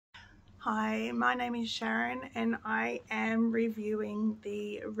Hi, my name is Sharon and I am reviewing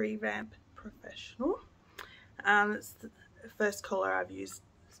the Revamp Professional. It's the first colour I've used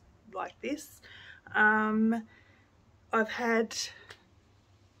like this. I've had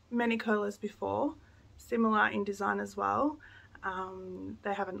many colours before, similar in design as well.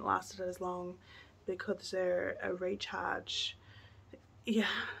 They haven't lasted as long because they're a recharge. Yeah,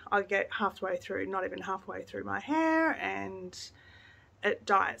 I get halfway through, not even halfway through my hair, and it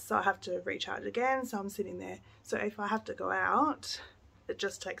dies, so I have to recharge again, so I'm sitting there. So if I have to go out, it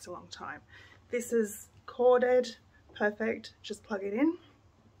just takes a long time. This is corded, perfect, just plug it in,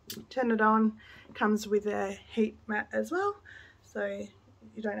 turn it on. Comes with a heat mat as well, so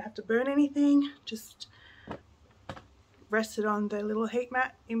you don't have to burn anything, just rest it on the little heat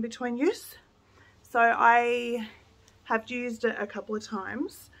mat in between use. So I have used it a couple of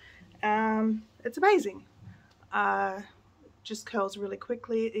times. It's amazing. Just curls really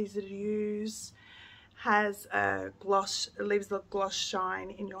quickly, easy to use, has a gloss, it leaves the gloss shine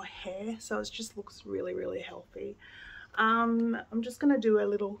in your hair, so it just looks really healthy. I'm just going to do a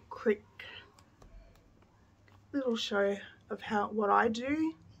little quick show of what I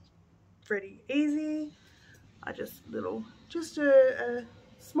do. Pretty easy. I just a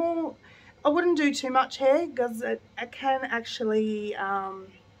small, I wouldn't do too much hair because it can actually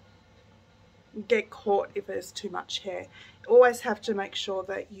get caught if there's too much hair. You always have to make sure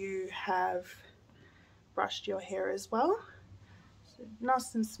that you have brushed your hair as well, so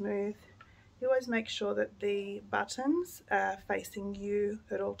nice and smooth. You always make sure that the buttons are facing you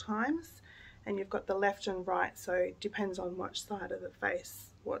at all times, and you've got the left and right, so it depends on which side of the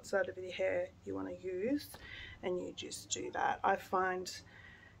face, what side of your hair you want to use, and you just do that. I find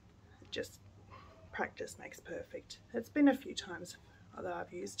just practice makes perfect. It's been a few times that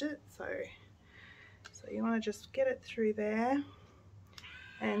I've used it, so you want to just get it through there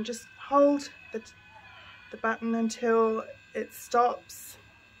and just hold the button until it stops,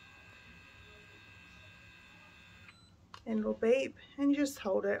 and it'll beep, and you just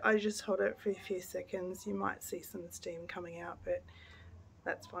hold it. I just hold it for a few seconds. You might see some steam coming out, but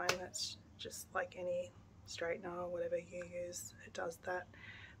that's fine. That's just like any straightener or whatever you use, it does that.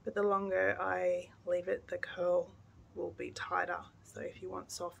 But the longer I leave it, the curl will be tighter. So if you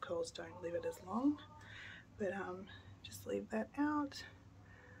want soft curls, don't leave it as long. But just leave that out.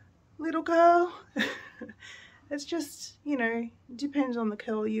 Little curl. It's just, you know, depends on the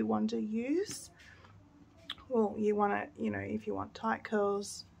curl you want to use. Well, you want it, you know, if you want tight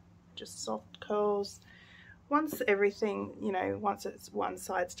curls, just soft curls. Once everything, you know, once it's one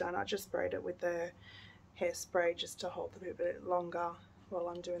side's done, I just sprayed it with the hairspray just to hold them a bit longer while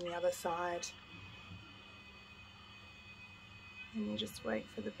I'm doing the other side. And you just wait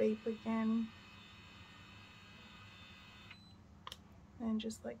for the beep again. And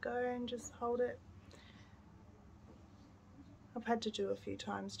just let go and just hold it. I've had to do a few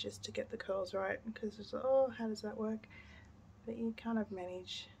times just to get the curls right, because it's like, oh, how does that work? But you kind of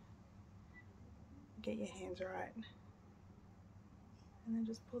manage, get your hands right, and then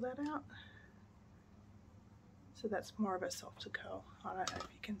just pull that out. So that's more of a softer curl. I don't know if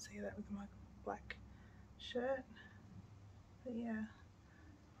you can see that with my black shirt, but yeah,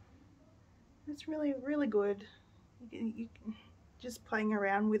 it's really good. You just playing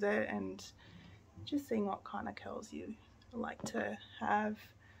around with it and just seeing what kind of curls you like to have.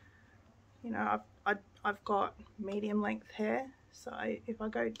 You know, I've got medium length hair, so if I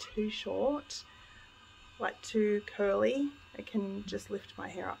go too short, like too curly, it can just lift my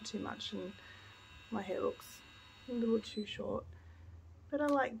hair up too much and my hair looks a little too short. But I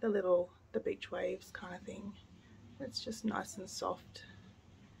like the beach waves kind of thing. It's just nice and soft.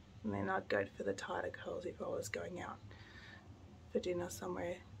 And then I'd go for the tighter curls if I was going out for dinner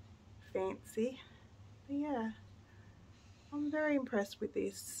somewhere fancy. But yeah, I'm very impressed with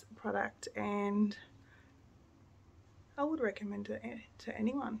this product, and I would recommend it to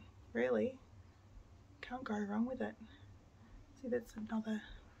anyone, really. Can't go wrong with it. See, that's another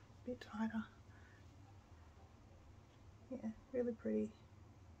bit tighter. Yeah, really pretty.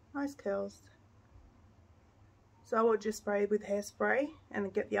 Nice curls. So I would just spray with hairspray and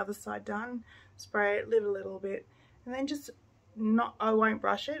then get the other side done. Spray it, leave a little bit, and then just I won't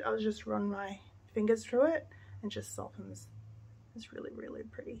brush it. I'll just run my fingers through it and just softens. It's really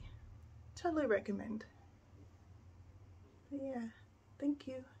pretty. Totally recommend. But yeah, thank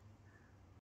you.